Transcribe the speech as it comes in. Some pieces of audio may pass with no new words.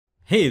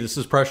Hey, this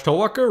is Presh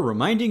Talwalkar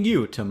reminding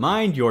you to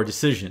mind your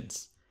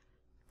decisions.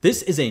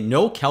 This is a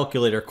no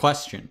calculator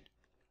question.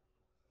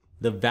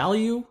 The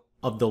value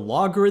of the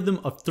logarithm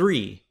of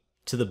 3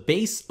 to the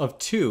base of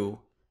 2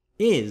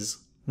 is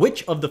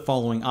which of the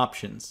following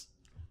options?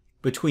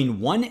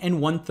 Between 1 and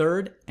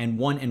 1/3 and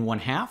 1 and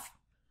 1/2,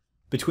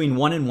 between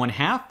 1 and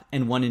 1/2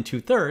 and 1 and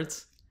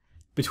 2/3,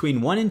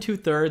 between 1 and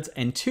 2/3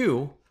 and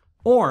 2,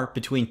 or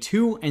between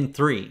 2 and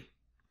 3.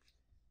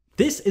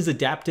 This is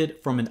adapted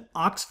from an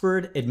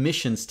Oxford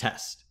admissions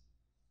test.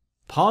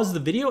 Pause the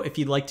video if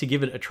you'd like to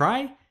give it a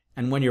try,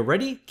 and when you're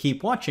ready,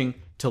 keep watching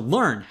to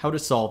learn how to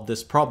solve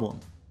this problem.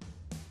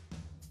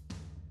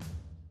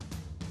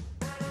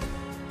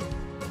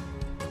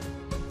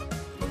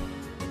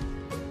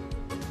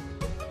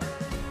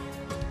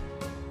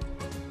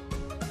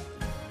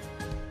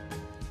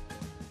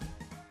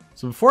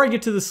 So before I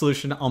get to the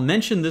solution, I'll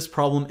mention this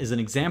problem is an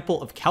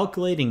example of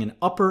calculating an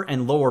upper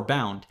and lower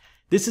bound.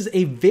 This is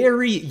a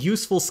very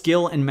useful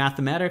skill in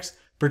mathematics,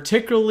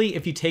 particularly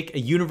if you take a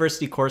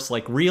university course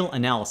like real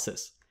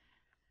analysis.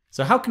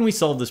 So how can we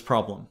solve this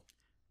problem?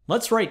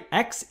 Let's write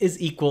x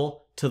is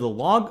equal to the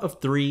log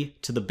of 3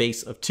 to the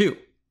base of 2.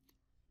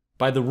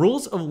 By the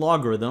rules of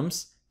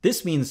logarithms,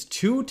 this means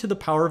 2 to the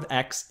power of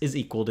x is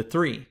equal to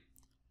 3.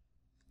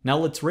 Now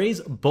let's raise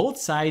both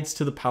sides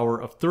to the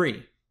power of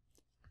 3.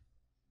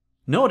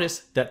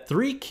 Notice that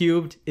 3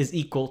 cubed is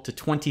equal to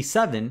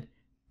 27,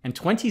 and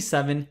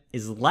 27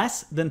 is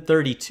less than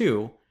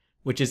 32,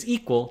 which is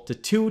equal to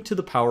 2 to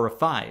the power of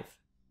 5.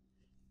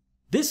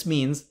 This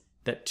means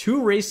that 2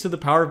 raised to the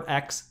power of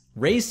x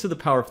raised to the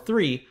power of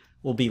 3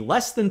 will be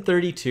less than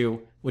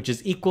 32, which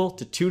is equal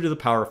to 2 to the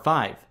power of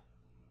 5.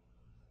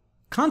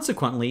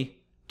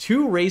 Consequently,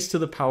 2 raised to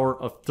the power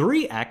of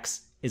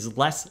 3x is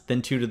less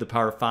than 2 to the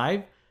power of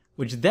 5,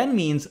 which then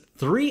means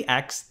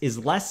 3x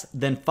is less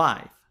than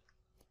 5.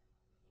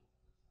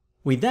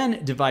 We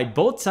then divide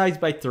both sides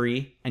by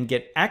 3 and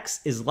get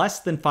x is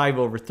less than 5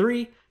 over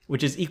 3,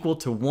 which is equal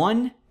to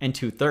 1 and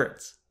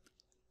 2/3.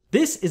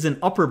 This is an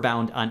upper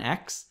bound on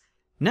x.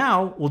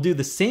 Now we'll do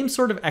the same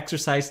sort of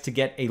exercise to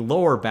get a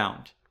lower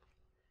bound.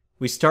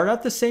 We start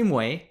out the same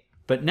way,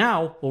 but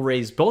now we'll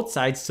raise both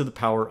sides to the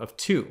power of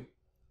 2.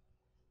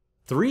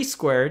 3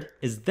 squared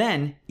is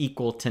then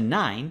equal to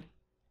 9.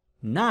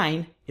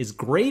 9 is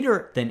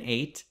greater than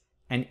 8,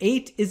 and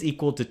 8 is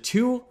equal to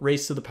 2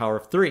 raised to the power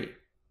of 3.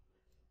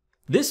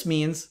 This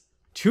means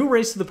 2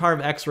 raised to the power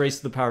of x raised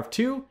to the power of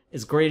 2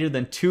 is greater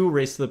than 2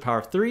 raised to the power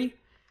of 3,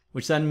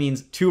 which then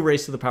means 2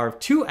 raised to the power of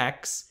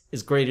 2x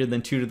is greater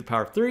than 2 to the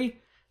power of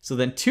 3, so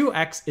then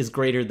 2x is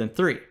greater than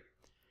 3.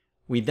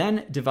 We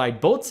then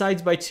divide both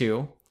sides by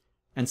 2,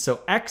 and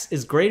so x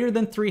is greater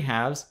than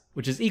 3/2,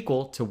 which is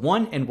equal to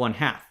 1 and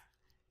 1/2.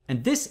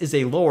 And this is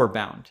a lower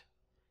bound.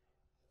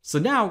 So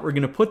now we're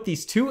going to put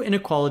these two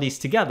inequalities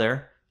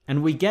together,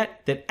 and we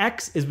get that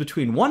x is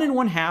between 1 and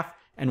 1/2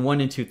 and 1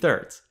 and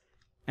 2/3.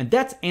 And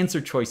that's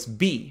answer choice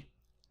B.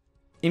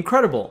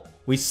 Incredible!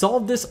 We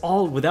solved this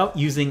all without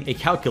using a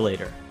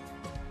calculator.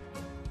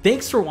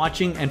 Thanks for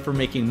watching and for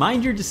making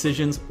Mind Your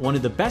Decisions one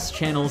of the best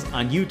channels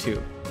on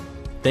YouTube.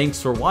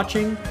 Thanks for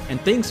watching, and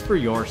thanks for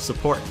your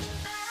support.